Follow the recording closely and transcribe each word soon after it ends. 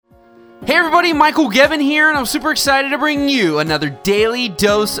Hey everybody, Michael Gebbin here, and I'm super excited to bring you another daily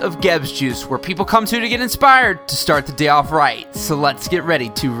dose of GEBBS Juice, where people come to get inspired to start the day off right. So let's get ready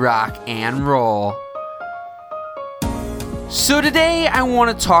to rock and roll. So today I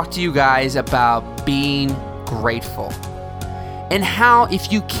want to talk to you guys about being grateful, and how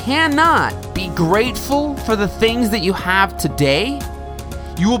if you cannot be grateful for the things that you have today,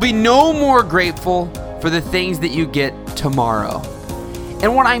 you will be no more grateful for the things that you get tomorrow.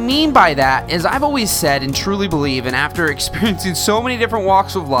 And what I mean by that is I've always said and truly believe, and after experiencing so many different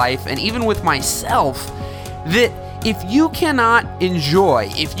walks of life, and even with myself, that if you cannot enjoy,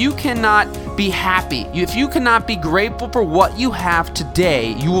 if you cannot be happy, if you cannot be grateful for what you have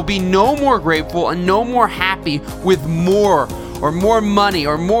today, you will be no more grateful and no more happy with more money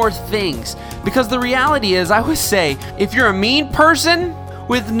or more things. Because the reality is, I always say, if you're a mean person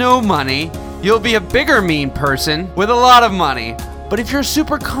with no money, you'll be a bigger mean person with a lot of money. But if you're a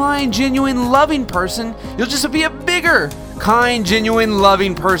super kind, genuine, loving person, you'll just be a bigger, kind, genuine,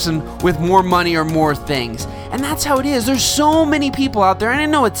 loving person with more money or more things. And that's how it is. There's so many people out there, and I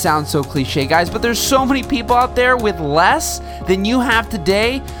know it sounds so cliche, guys, but there's so many people out there with less than you have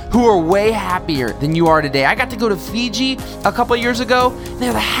today who are way happier than you are today. I got to go to Fiji a couple of years ago, and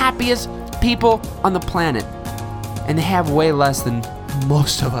they're the happiest people on the planet. And they have way less than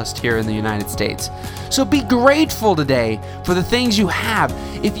most of us here in the United States. So be grateful today for the things you have.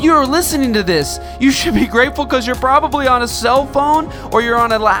 If you're listening to this, you should be grateful because you're probably on a cell phone, or you're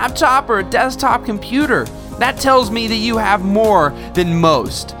on a laptop or a desktop computer. That tells me that you have more than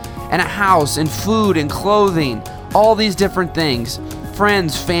most. And a house and food and clothing, all these different things.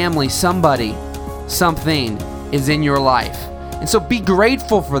 Friends, family, somebody, something is in your life. And so be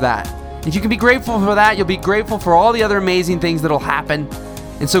grateful for that. If you can be grateful for that, you'll be grateful for all the other amazing things that'll happen.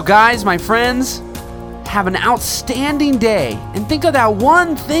 And so guys, my friends, have an outstanding day, and think of that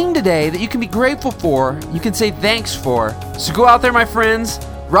one thing today that you can be grateful for, you can say thanks for. So go out there, my friends,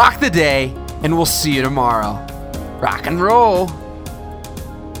 rock the day, and we'll see you tomorrow. Rock and roll.